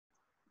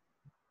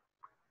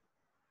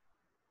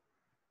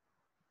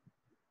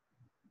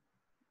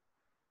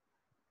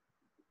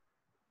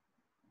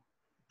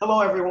Hello,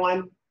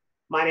 everyone.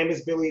 My name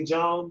is Billy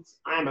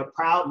Jones. I am a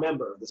proud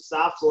member of the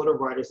South Florida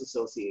Writers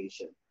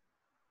Association.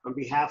 On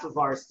behalf of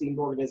our esteemed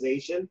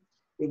organization,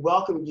 we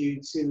welcome you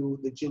to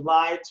the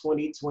July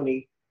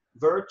 2020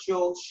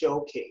 Virtual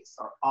Showcase,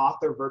 our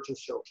author virtual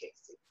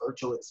showcase, a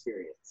virtual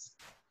experience.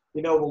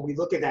 You know, when we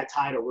look at that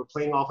title, we're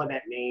playing off of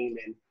that name,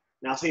 and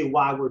I'll tell you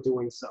why we're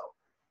doing so.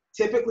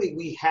 Typically,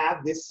 we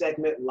have this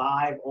segment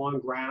live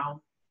on ground,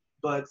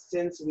 but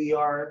since we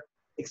are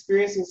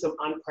experiencing some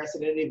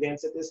unprecedented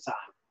events at this time,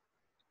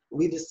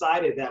 we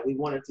decided that we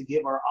wanted to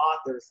give our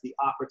authors the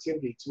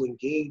opportunity to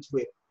engage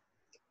with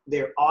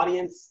their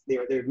audience,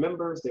 their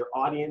members, their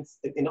audience,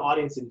 and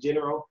audience in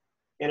general,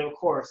 and of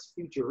course,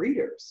 future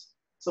readers.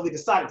 So we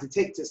decided to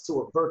take this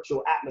to a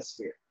virtual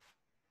atmosphere.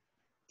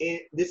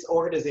 This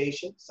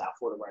organization, South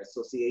Florida Writers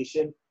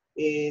Association,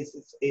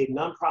 is a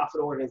nonprofit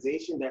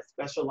organization that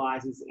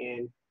specializes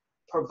in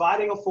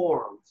providing a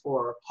forum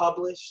for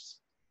published,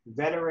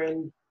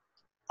 veteran,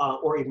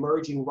 or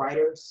emerging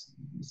writers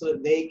so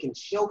that they can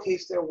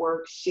showcase their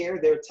work, share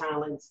their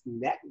talents,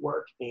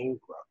 network, and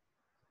grow.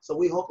 So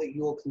we hope that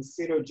you will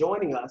consider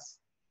joining us.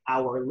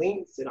 Our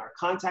links and our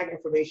contact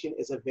information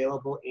is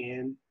available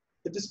in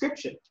the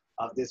description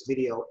of this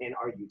video and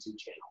our YouTube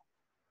channel.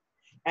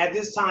 At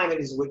this time, it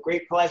is with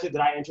great pleasure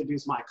that I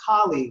introduce my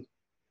colleague,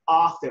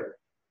 author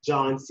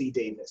John C.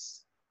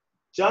 Davis.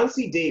 John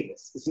C.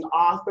 Davis is an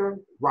author,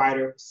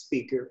 writer,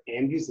 speaker,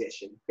 and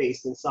musician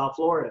based in South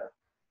Florida.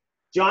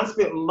 John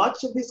spent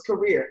much of his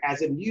career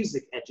as a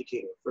music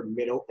educator for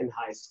middle and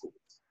high schools.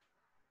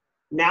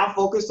 Now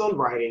focused on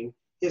writing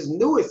his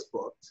newest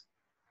book,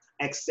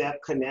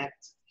 Accept,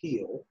 Connect,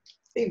 Heal,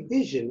 A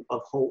Vision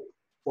of Hope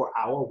for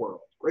Our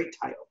World. Great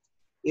title.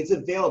 It's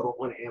available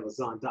on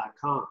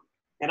Amazon.com.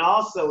 And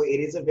also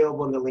it is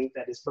available in the link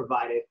that is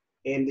provided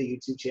in the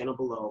YouTube channel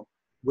below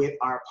with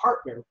our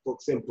partner,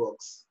 Books and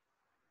Books.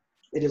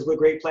 It is with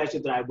great pleasure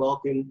that I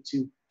welcome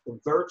to the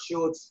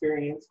virtual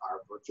experience, our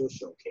virtual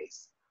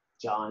showcase,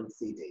 John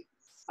C. Davis.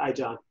 Hi,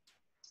 John.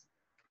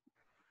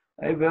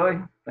 Hey, Billy.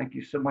 Thank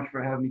you so much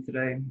for having me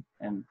today.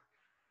 And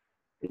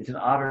it's an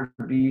honor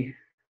to be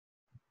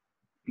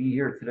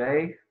here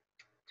today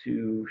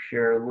to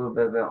share a little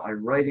bit about my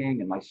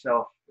writing and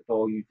myself with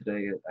all you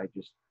today. I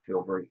just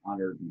feel very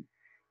honored and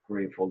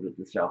grateful that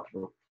the South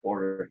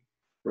Florida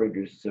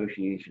Writers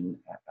Association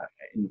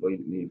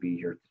invited me to be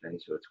here today.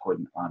 So it's quite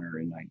an honor,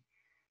 and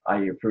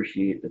I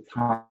appreciate the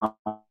time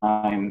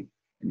and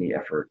the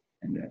effort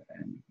and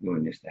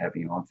willingness to have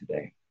you on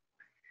today.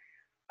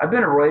 I've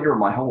been a writer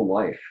my whole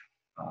life.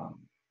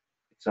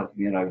 It's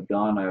something that I've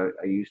done.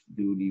 I used to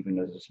do it even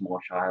as a small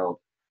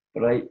child,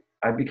 but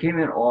I became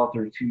an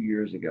author 2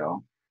 years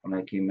ago when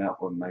I came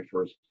out with my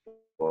first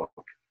book,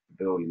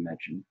 Billy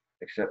mentioned,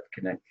 Accept,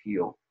 Connect,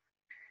 Heal.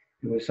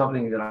 It was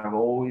something that I've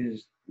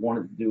always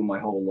wanted to do my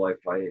whole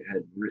life. I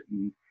had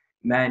written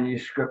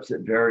manuscripts at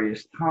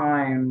various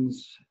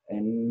times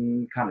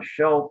and kind of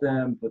shelved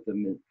them, put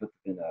them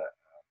in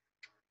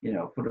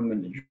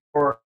the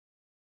drawer,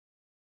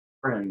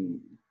 and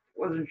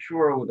wasn't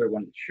sure whether I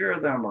wanted to share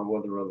them or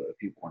whether other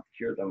people wanted to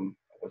hear them.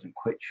 I wasn't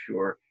quite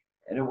sure.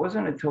 And it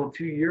wasn't until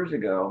 2 years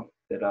ago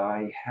that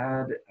I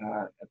had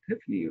an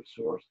epiphany of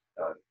sorts.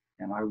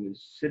 And I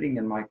was sitting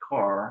in my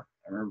car.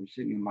 I remember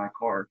sitting in my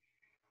car,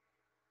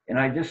 and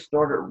I just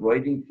started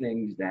writing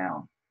things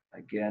down.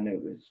 Again,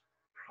 it was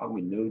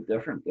probably no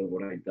different than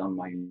what I'd done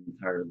my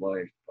entire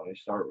life, but I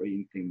started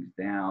writing things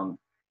down,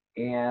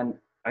 and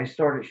I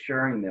started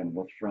sharing them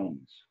with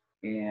friends,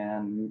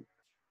 and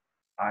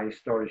I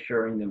started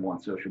sharing them on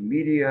social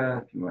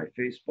media, through my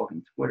Facebook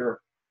and Twitter.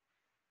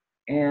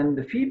 And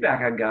the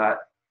feedback I got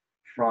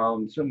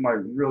from some of my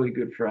really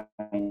good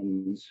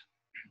friends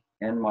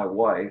and my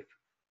wife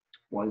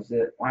was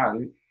that, wow,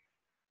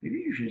 maybe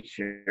you should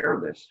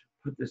share this,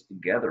 put this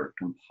together,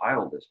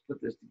 compile this,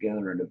 put this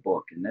together in a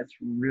book. And that's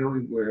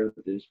really where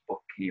this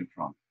book came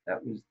from.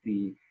 That was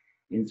the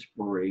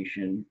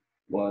inspiration,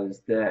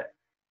 was that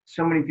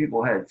so many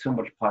people had so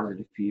much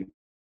positive feedback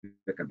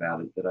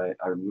about it that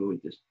I really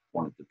just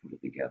wanted to put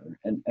it together.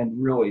 And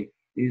really,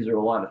 these are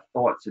a lot of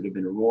thoughts that have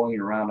been rolling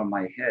around in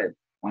my head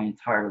my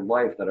entire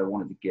life that I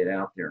wanted to get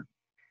out there.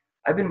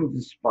 I've been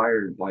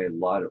inspired by a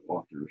lot of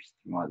authors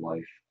through my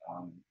life.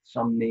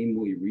 Some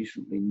namely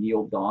recently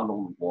Neale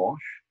Donald Walsch,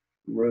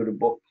 who wrote a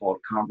book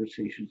called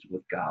Conversations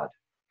with God.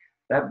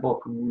 That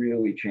book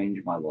really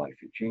changed my life.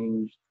 It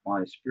changed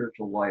my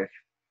spiritual life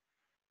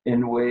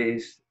in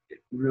ways. It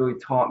really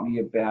taught me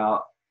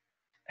about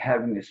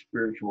having a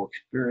spiritual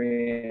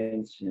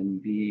experience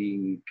and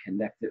being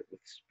connected with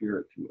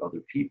spirit through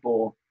other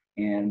people,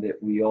 and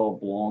that we all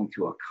belong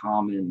to a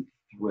common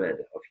thread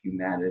of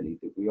humanity,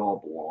 that we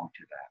all belong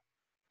to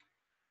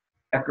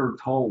that. Eckhart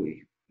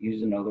Tolle,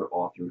 he's another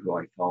author who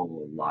I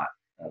follow a lot.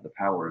 The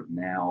Power of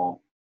Now.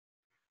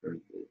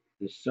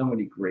 There's so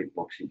many great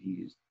books that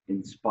he's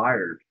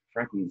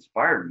frankly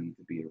inspired me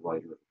to be a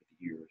writer over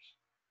the years.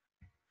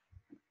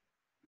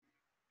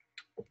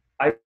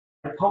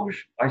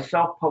 I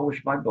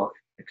self-published my book,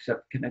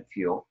 Accept, Connect,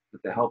 Heal,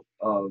 with the help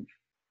of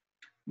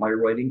my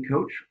writing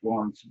coach,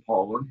 Lawrence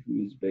Paula,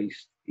 who is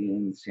based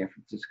in San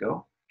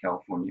Francisco,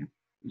 California,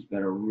 who's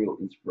been a real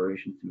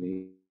inspiration to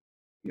me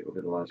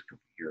over the last couple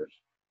of years.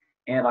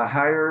 And I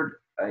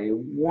hired a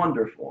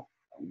wonderful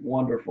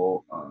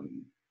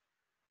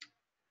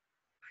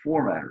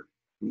formatter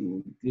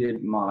who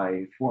did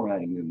my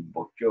formatting in the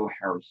book, Jo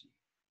Harrison.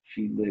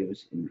 She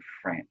lives in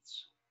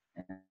France,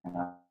 and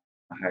I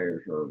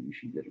hired her, and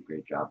she did a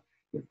great job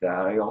with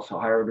that. I also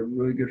hired a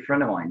really good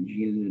friend of mine,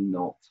 Gina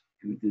Nault,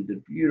 who did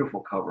the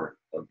beautiful cover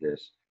of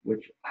this,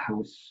 which I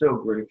was so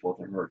grateful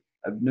to her.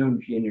 I've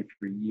known Gina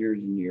for years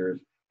and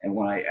years, and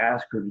when I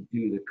asked her to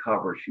do the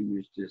cover, she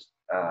was just,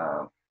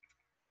 I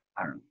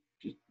don't know,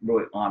 just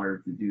really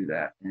honored to do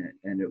that,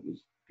 and it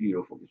was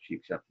beautiful that she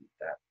accepted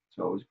that.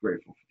 So I was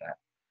grateful for that.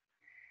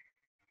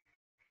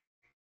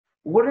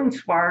 What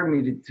inspired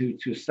me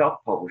to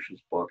self-publish this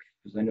book,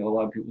 because I know a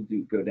lot of people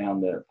do go down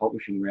the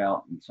publishing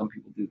route and some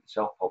people do the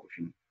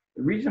self-publishing.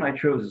 The reason I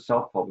chose the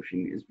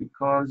self-publishing is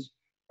because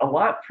a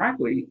lot,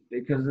 frankly,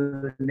 because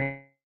of the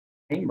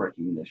name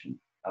recognition.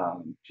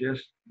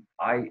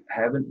 I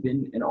haven't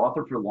been an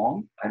author for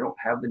long. I don't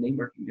have the name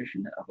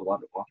recognition of a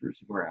lot of authors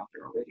who are out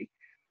there already.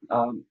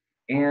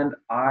 And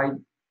I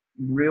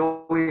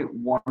really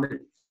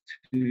wanted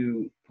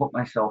to put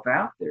myself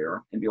out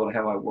there and be able to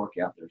have my work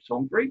out there. So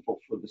I'm grateful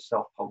for the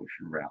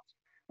self-publishing route.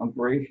 I'm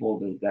grateful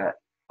that that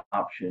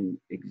option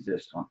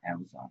exists on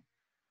Amazon.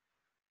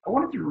 I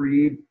wanted to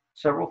read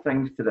several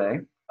things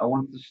today. I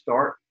wanted to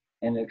start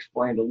and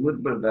explain a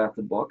little bit about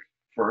the book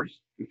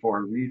first before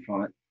I read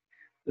from it.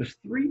 There's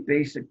 3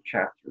 basic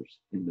chapters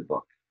in the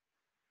book.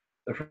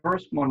 The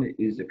first one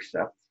is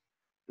accept.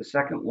 The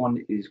second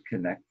one is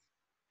connect.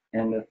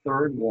 And the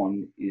third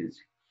one is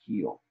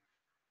heal.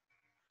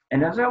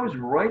 And as I was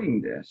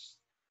writing this,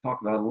 talk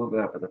about a little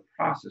bit about the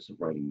process of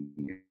writing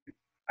it,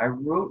 I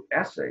wrote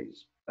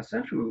essays.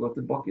 Essentially what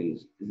the book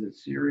is a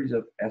series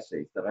of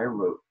essays that I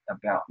wrote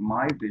about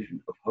my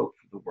vision of hope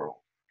for the world.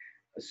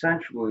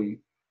 Essentially,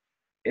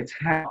 it's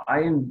how I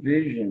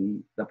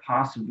envision the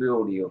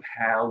possibility of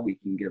how we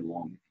can get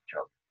along with each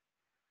other.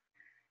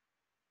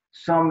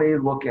 Some may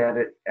look at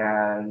it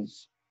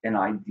as an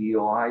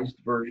idealized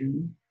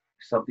version,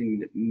 something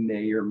that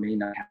may or may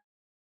not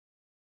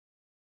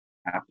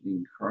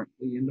happening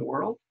currently in the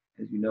world.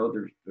 As you know,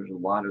 there's a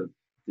lot of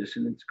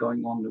dissonance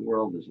going on in the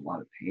world. There's a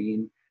lot of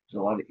pain. There's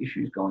a lot of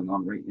issues going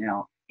on right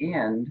now.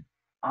 And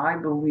I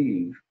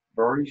believe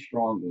very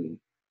strongly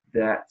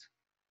that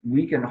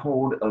we can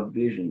hold a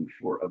vision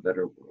for a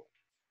better world,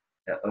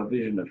 a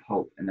vision of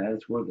hope. And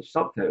that's where the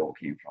subtitle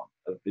came from,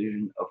 a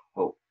vision of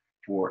hope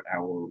for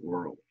our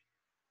world.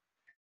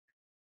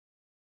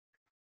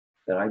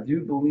 That I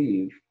do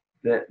believe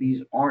that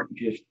these aren't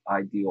just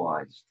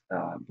idealized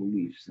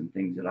beliefs and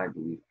things that I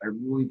believe. I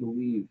really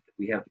believe that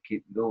we have the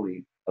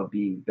capability of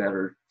being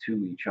better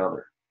to each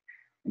other.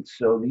 And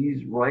so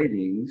these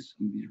writings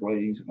I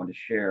want to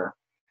share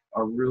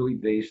are really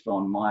based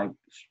on my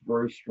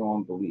very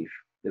strong belief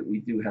that we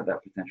do have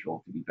that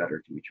potential to be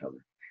better to each other.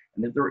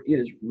 And that there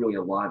is really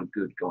a lot of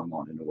good going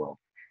on in the world.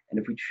 And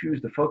if we choose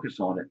to focus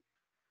on it,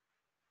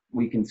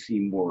 we can see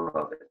more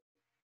of it.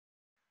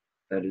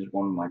 That is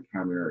one of my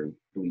primary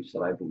beliefs,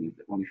 that I believe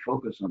that when we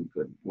focus on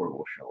good, more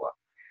will show up.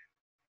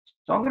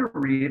 So I'm going to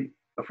read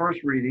the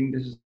first reading.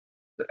 This is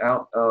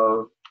out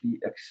of the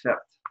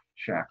Accept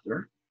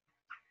chapter.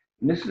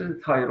 And this is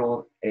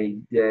entitled A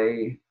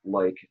Day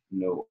Like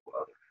No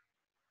Other.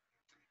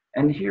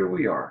 And here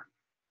we are.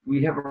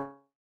 We have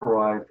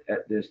arrived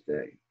at this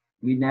day.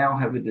 We now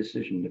have a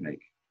decision to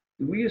make.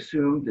 Do we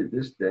assume that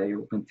this day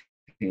will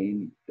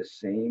contain the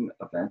same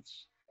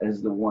events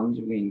as the ones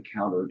we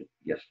encountered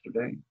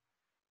yesterday?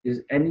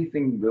 Is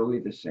anything really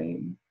the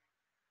same?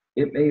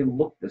 It may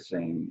look the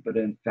same, but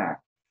in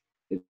fact,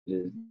 it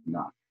is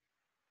not.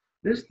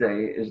 This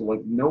day is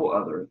like no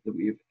other that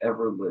we have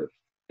ever lived.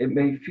 It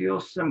may feel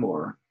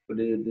similar, but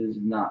it is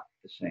not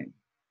the same.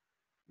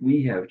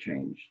 We have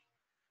changed.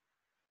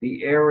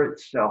 The air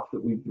itself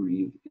that we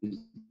breathe is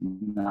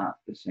not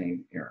the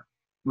same air.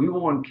 We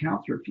will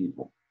encounter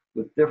people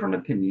with different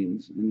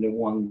opinions than the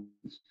ones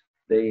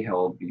they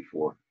held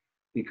before.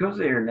 Because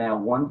they are now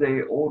one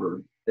day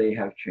older, they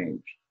have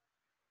changed.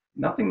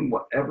 Nothing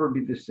will ever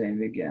be the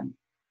same again.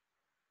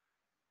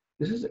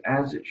 This is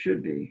as it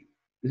should be.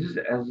 This is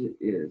as it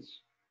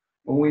is.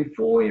 When we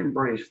fully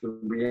embrace the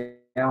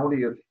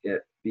reality of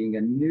it being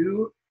a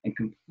new and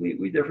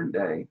completely different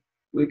day,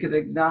 we can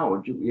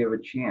acknowledge that we have a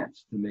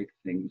chance to make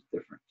things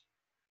different.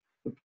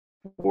 The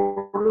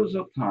portals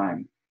of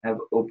time have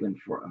opened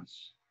for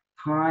us.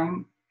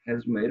 Time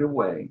has made a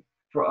way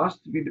for us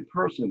to be the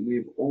person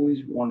we've always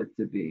wanted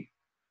to be.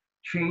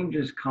 Change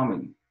is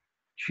coming.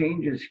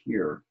 Change is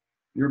here.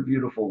 Your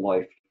beautiful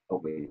life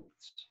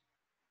awaits.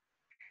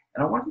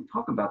 And I want to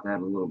talk about that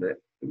a little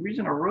bit. The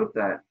reason I wrote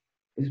that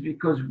is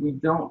because we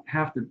don't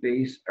have to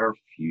base our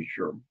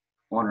future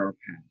on our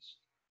past.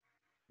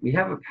 We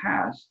have a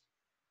past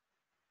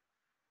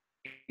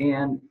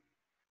and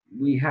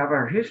we have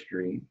our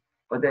history,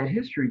 but that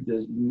history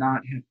does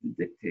not have to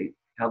dictate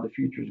how the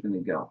future is going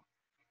to go.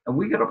 And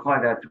we can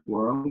apply that to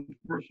our own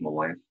personal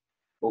life,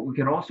 but we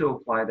can also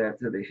apply that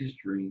to the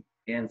history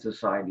and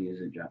society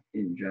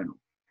in general.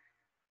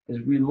 As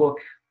we look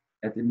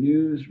at the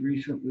news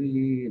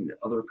recently and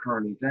other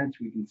current events,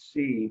 we can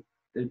see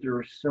that there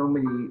are so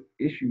many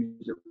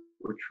issues that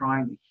we're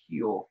trying to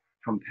heal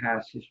from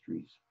past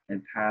histories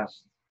and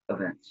past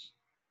events.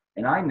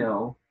 And I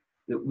know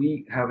that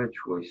we have a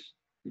choice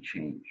to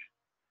change.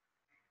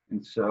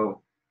 And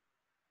so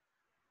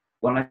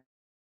when I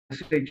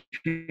say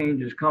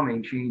change is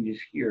coming, change is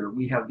here,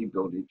 we have the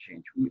ability to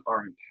change. We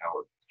are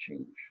empowered to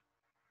change.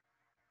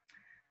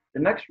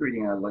 The next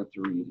reading I'd like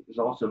to read is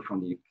also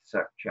from the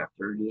exact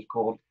chapter. It is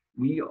called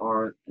We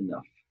Are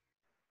Enough.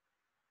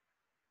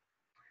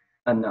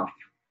 Enough.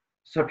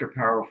 Such a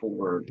powerful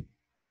word.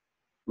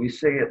 We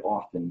say it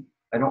often.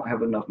 I don't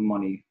have enough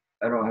money.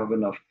 I don't have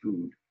enough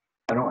food.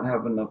 I don't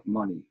have enough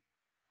money.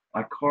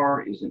 My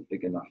car isn't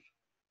big enough.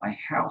 My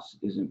house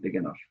isn't big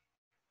enough.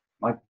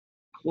 My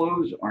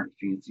clothes aren't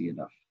fancy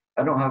enough.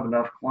 I don't have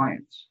enough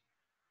clients.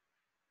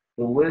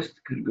 The list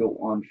could go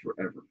on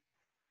forever.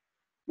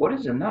 What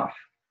is enough?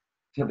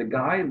 To the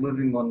guy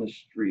living on the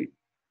street,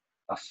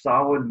 a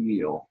solid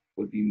meal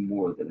would be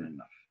more than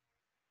enough.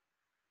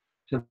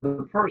 To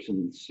the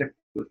person sick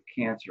with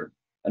cancer,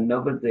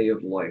 another day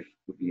of life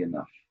would be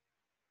enough.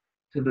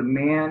 To the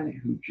man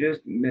who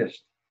just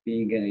missed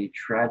being in a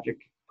tragic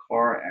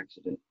car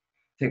accident,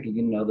 taking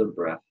another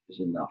breath is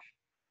enough.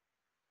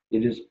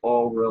 It is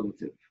all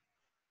relative.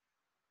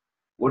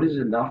 What is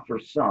enough for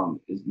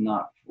some is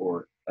not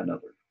for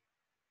another.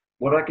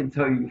 What I can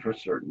tell you for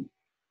certain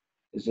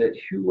is that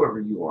whoever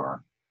you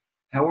are,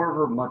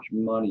 however much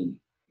money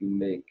you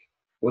make,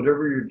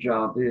 whatever your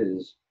job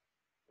is,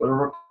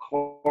 whatever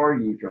car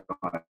you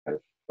drive,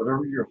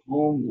 whatever your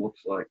home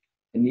looks like,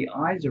 in the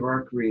eyes of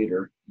our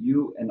Creator,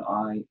 you and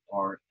I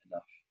are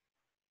enough.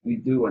 We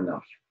do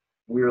enough.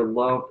 We are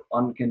loved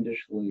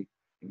unconditionally,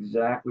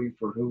 exactly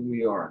for who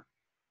we are.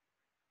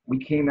 We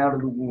came out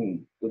of the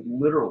womb with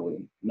literally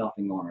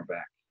nothing on our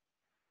back.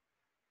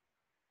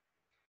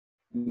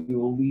 We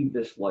will leave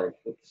this life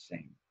with the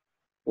same.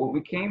 What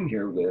we came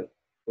here with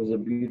was a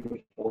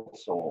beautiful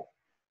soul.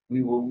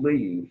 We will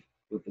leave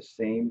with the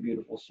same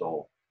beautiful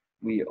soul.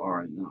 We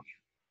are enough.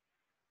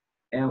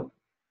 And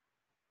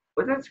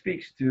what that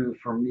speaks to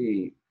for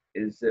me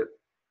is that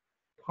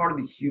part of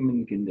the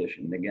human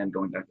condition, again,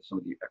 going back to some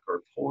of the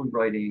Eckhart Tolle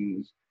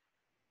writings,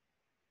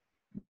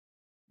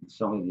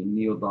 some of the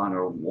Neale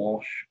Donald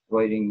Walsch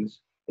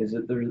writings, is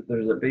that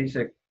there's a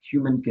basic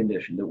human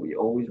condition that we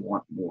always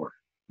want more.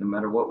 No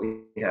matter what we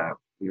have,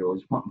 we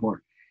always want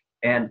more.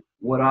 And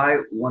what I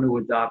want to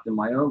adopt in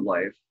my own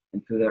life,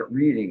 and through that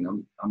reading,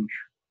 I'm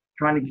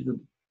trying to get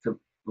to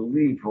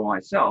believe for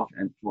myself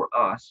and for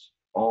us,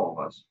 all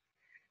of us,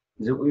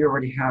 is that we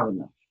already have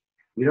enough.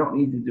 We don't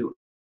need to do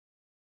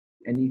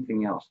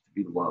anything else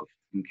to be loved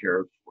and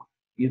cared for,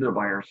 either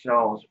by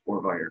ourselves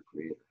or by our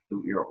Creator, that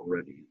we are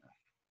already enough.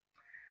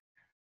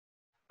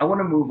 I want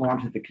to move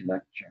on to the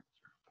Connect chapter.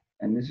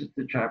 And this is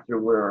the chapter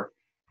where,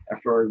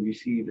 after I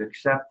receive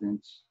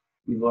acceptance,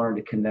 we learn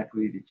to connect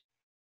with each other.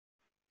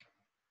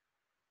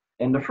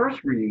 And the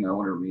first reading I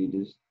want to read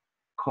is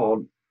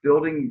called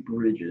Building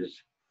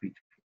Bridges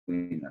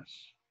Between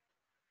Us.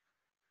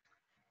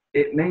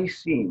 It may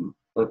seem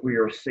like we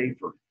are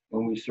safer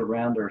when we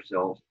surround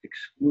ourselves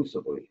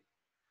exclusively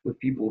with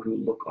people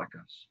who look like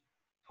us,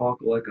 talk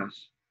like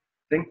us,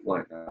 think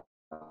like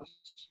us,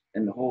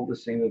 and hold the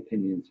same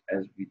opinions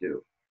as we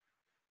do.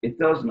 It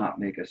does not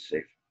make us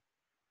safer.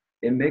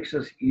 It makes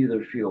us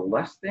either feel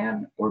less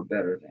than or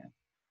better than.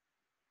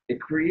 It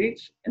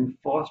creates and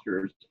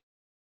fosters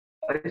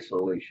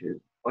isolation,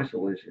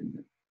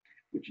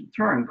 which in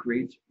turn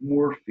creates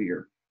more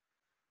fear.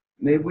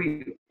 May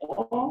we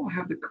all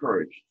have the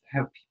courage to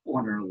have people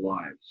in our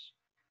lives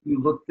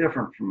who look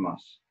different from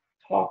us,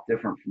 talk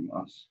different from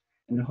us,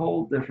 and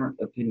hold different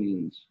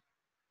opinions.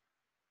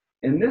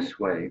 In this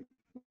way,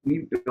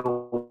 we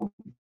build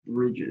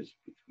bridges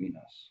between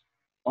us.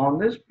 On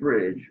this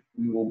bridge,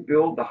 we will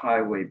build the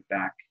highway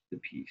back to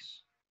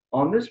peace.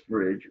 On this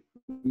bridge,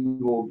 we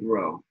will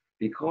grow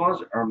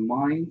because our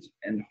minds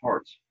and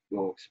hearts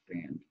will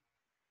expand.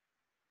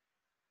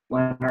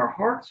 When our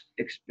hearts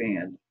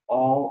expand,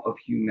 all of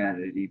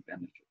humanity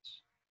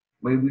benefits.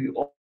 May we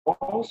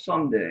all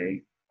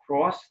someday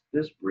cross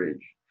this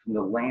bridge from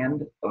the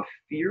land of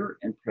fear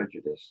and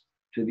prejudice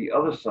to the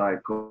other side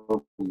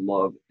called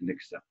love and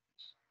acceptance.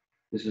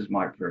 This is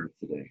my prayer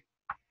today,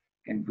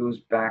 and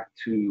goes back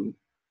to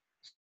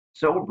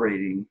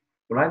celebrating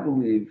what I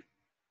believe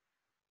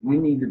we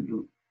need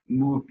to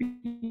move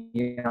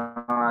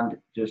beyond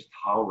just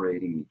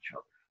tolerating each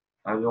other.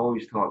 I've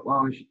always thought,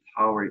 well, I should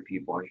tolerate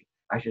people.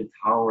 I should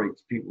tolerate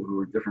people who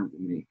are different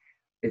than me.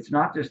 It's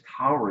not just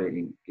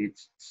tolerating,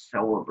 it's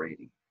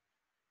celebrating.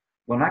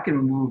 When I can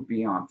move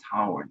beyond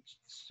tolerance,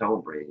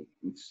 celebrating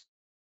and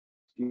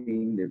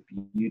seeing the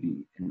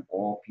beauty in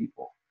all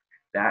people,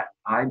 that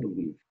I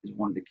believe is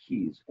one of the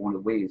keys, one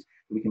of the ways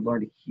that we can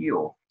learn to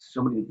heal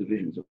so many of the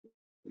divisions that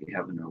we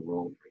have in our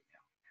world right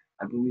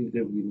now. I believe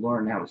that we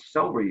learn how to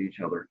celebrate each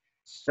other,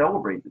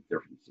 celebrate the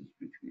differences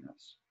between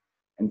us,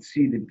 and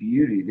see the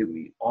beauty that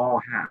we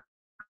all have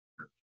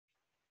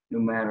no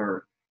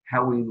matter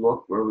how we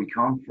look, where we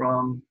come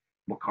from,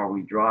 what car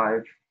we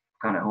drive,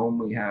 what kind of home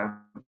we have,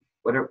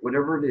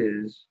 whatever it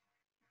is,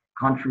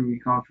 country we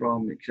come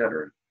from,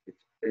 etc.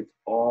 It's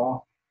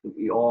all that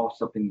we all have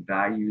something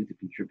value to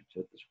contribute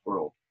to this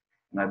world.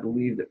 And I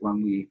believe that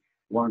when we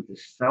learn to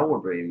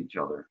celebrate each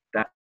other,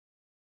 that's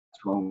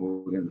when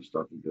we're going to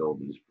start to build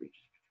these bridges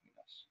between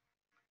us.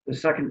 The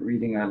second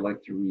reading I'd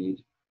like to read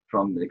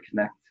from the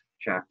Connect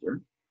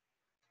chapter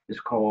is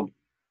called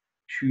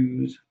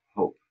Choose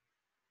Hope.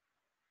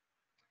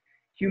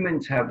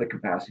 Humans have the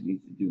capacity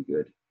to do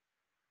good.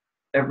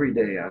 Every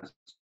day I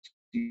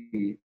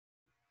see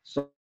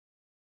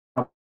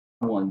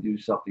someone do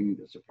something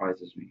that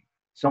surprises me.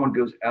 Someone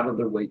goes out of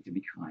their way to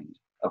be kind.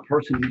 A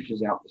person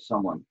reaches out to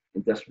someone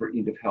in desperate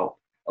need of help.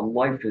 A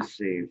life is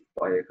saved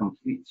by a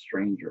complete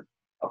stranger.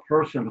 A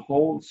person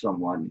holds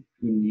someone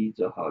who needs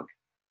a hug.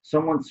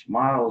 Someone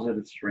smiles at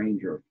a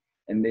stranger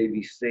and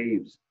maybe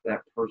saves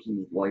that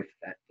person's life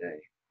that day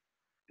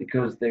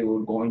because they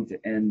were going to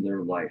end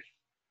their life.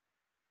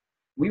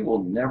 We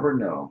will never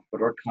know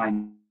what our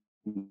kindness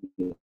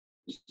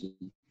is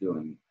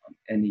doing on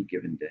any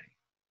given day.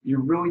 You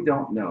really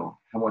don't know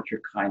how much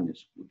your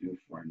kindness will do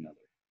for another.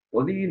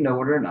 Whether you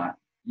know it or not,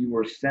 you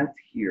were sent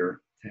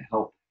here to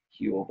help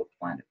heal the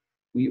planet.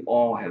 We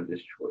all have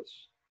this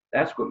choice.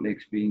 That's what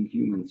makes being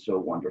human so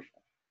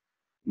wonderful.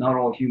 Not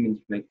all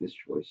humans make this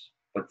choice,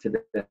 but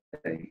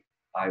today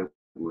I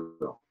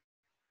will.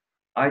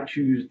 I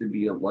choose to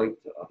be a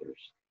light to others.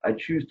 I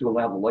choose to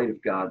allow the light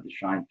of God to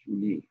shine through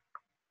me.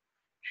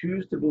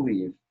 Choose to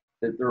believe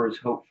that there is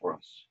hope for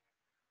us.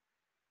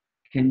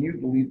 Can you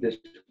believe this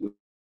with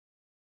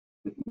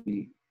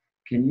me?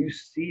 Can you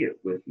see it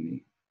with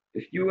me?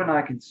 If you and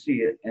I can see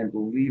it and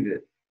believe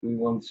it, we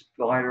will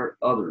inspire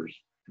others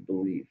to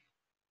believe.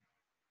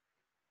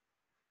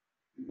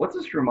 What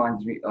this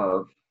reminds me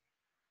of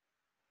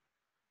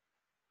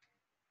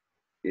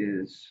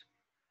is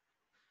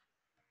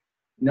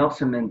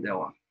Nelson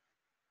Mandela.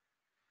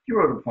 He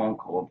wrote a poem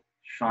called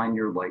Shine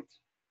Your Light.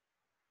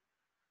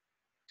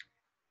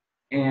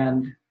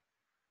 And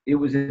it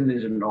was in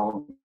his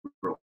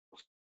inaugural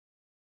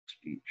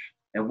speech.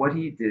 And what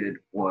he did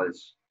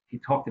was he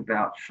talked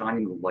about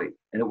shining the light.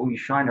 And that when we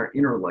shine our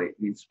inner light,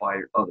 we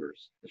inspire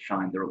others to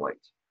shine their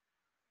light.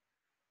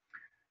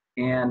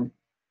 And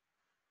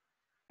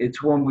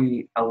it's when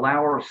we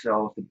allow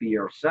ourselves to be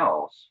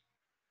ourselves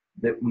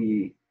that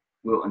we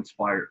will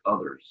inspire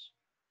others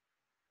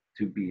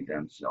to be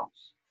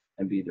themselves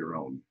and be their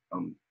own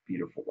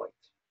beautiful light.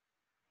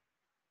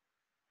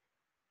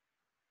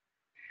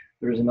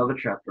 There's another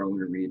chapter I'm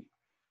going to read,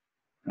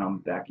 and I'm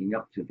backing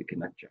up to the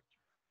Connect chapter.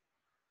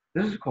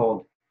 This is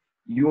called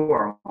You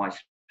Are My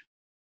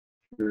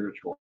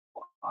Spiritual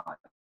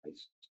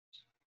Eyes.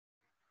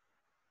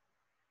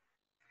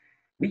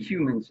 We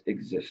humans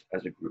exist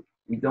as a group.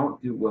 We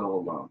don't do well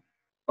alone.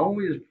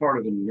 Only as part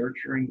of a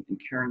nurturing and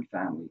caring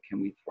family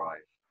can we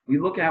thrive. We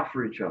look out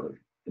for each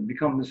other and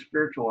become the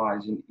spiritual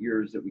eyes and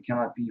ears that we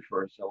cannot be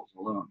for ourselves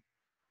alone.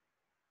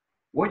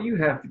 What you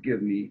have to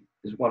give me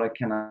is what I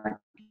cannot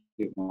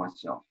give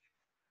myself.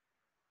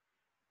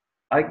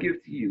 I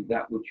give to you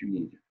that which you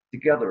need.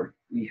 Together,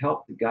 we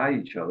help to guide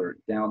each other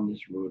down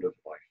this road of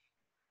life.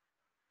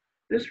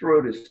 This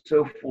road is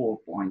so full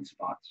of blind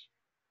spots.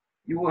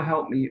 You will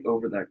help me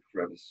over that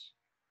crevice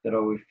that I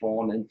would have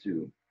fallen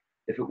into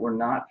if it were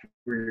not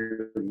for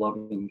your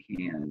loving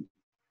hand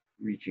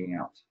reaching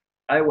out.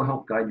 I will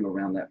help guide you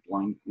around that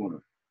blind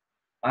corner.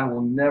 I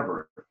will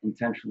never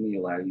intentionally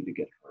allow you to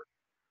get hurt.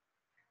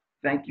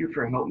 Thank you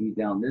for helping me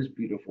down this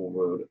beautiful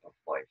road of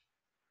life.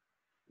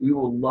 We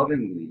will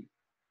lovingly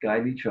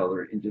guide each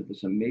other into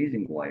this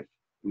amazing life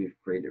we have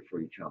created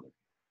for each other.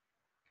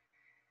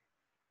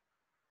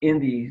 In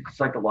the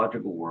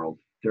psychological world,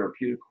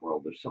 therapeutic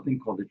world, there's something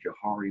called the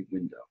Johari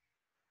window.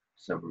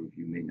 Several of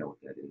you may know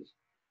what that is.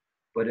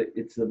 But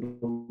it's the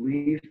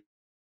belief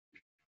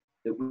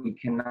that we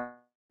cannot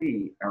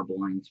see our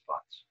blind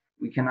spots.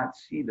 We cannot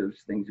see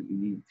those things that we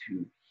need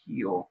to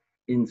heal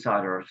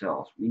inside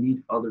ourselves. We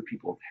need other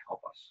people to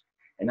help us.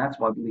 And that's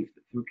my belief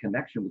that through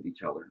connection with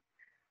each other,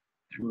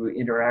 through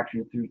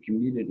interaction, through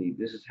community,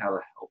 this is how to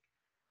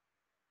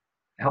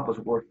help us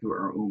work through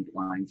our own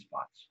blind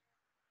spots.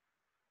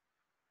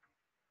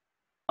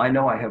 I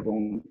know I have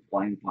own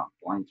blind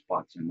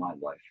spots in my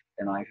life,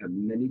 and I've had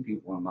many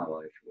people in my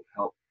life who have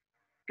helped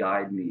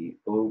guide me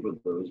over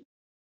those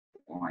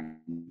blind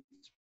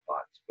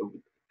spots,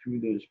 through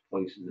those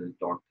places, those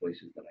dark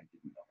places that I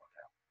didn't know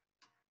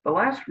about. The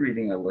last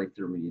reading I'd like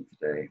to read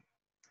today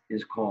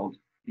is called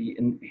The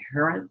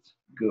Inherent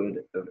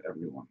Good of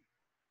Everyone.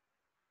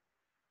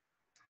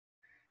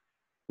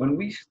 When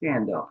we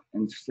stand up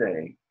and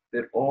say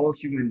that all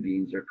human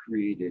beings are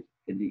created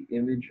in the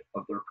image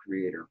of their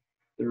Creator,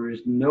 there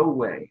is no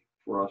way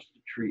for us to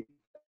treat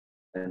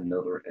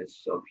another as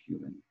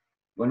subhuman.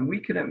 When we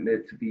can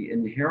admit to the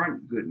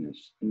inherent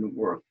goodness and the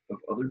worth of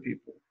other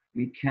people,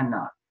 we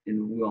cannot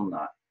and will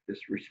not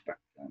disrespect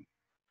them.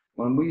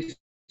 When we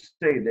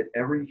say that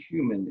every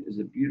human is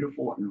a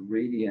beautiful and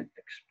radiant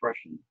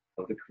expression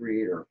of the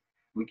Creator,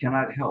 we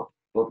cannot help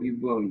but be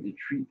willing to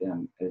treat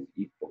them as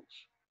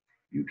equals.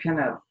 You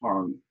cannot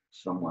harm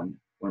someone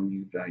when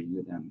you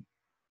value them.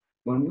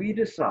 When we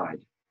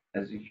decide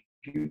as a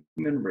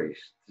human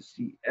race to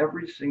see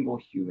every single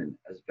human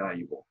as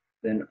valuable,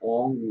 then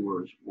all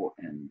wars will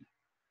end.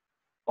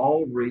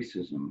 All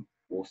racism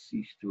will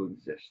cease to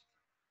exist.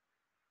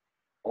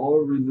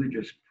 All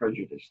religious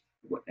prejudice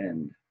will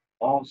end.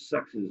 All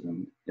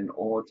sexism in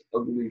all its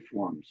ugly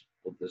forms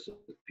will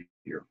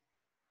disappear.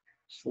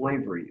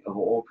 Slavery of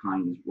all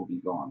kinds will be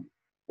gone.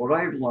 What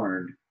I have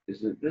learned is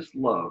that this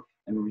love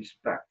and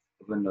respect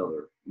of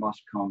another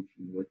must come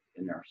from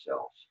within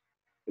ourselves.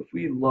 If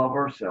we love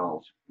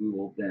ourselves, we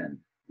will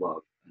then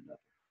love another.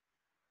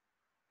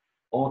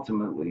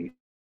 Ultimately,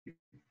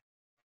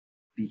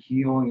 the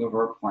healing of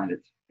our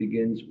planet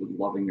begins with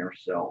loving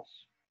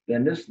ourselves.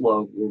 Then this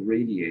love will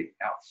radiate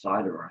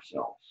outside of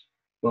ourselves.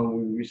 When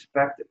we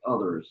respect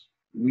others,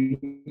 we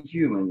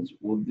humans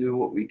will do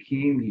what we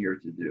came here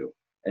to do,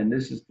 and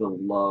this is to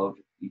love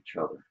each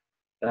other.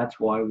 That's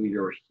why we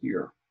are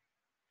here.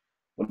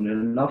 When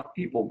enough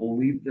people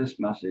believe this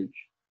message,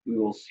 we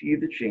will see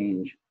the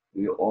change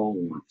we all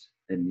want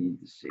and need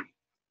to see.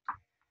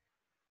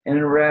 And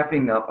in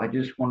wrapping up, I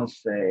just want to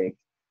say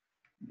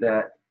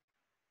that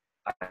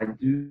I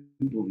do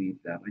believe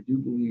that. I do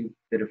believe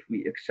that if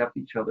we accept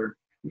each other,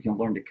 we can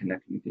learn to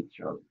connect with each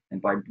other.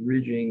 And by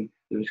bridging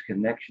those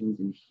connections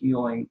and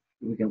healing,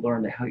 we can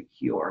learn to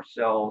heal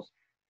ourselves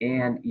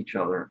and each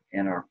other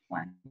and our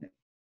planet.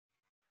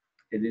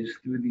 It is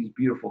through these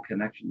beautiful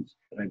connections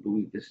that I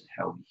believe this is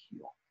how we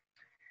heal.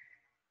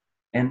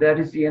 And that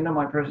is the end of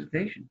my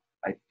presentation.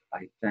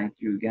 I thank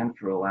you again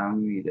for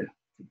allowing me to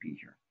be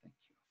here. Thank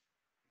you.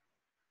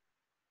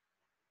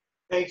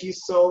 Thank you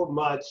so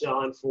much,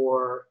 John,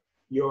 for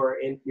your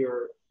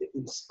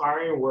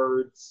inspiring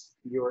words,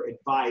 your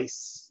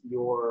advice,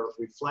 your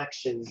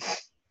reflections.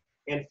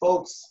 And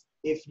folks,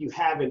 if you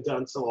haven't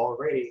done so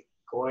already,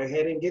 go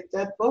ahead and get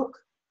that book.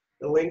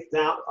 The links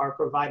now are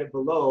provided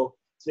below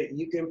so that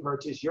you can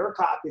purchase your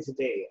copy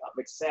today of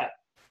Accept,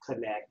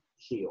 Connect,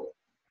 Heal,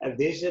 A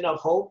Vision of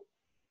Hope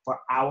for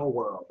Our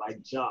World by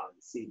John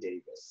C.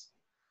 Davis.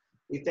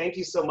 We thank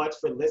you so much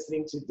for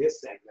listening to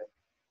this segment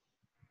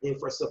and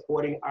for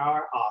supporting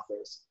our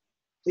authors.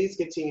 Please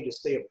continue to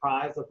stay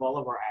apprised of all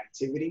of our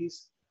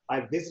activities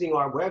by visiting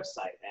our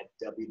website at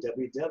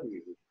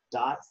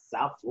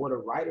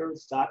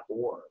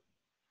www.southfloridawriters.org.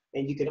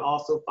 And you can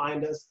also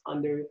find us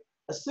under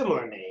a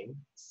similar name,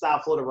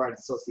 South Florida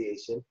Writers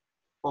Association,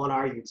 on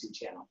our YouTube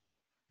channel.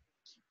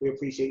 We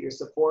appreciate your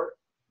support.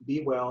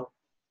 Be well,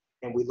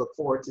 and we look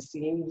forward to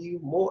seeing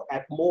you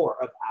at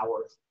more of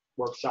our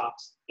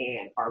workshops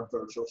and our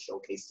virtual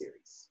showcase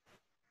series.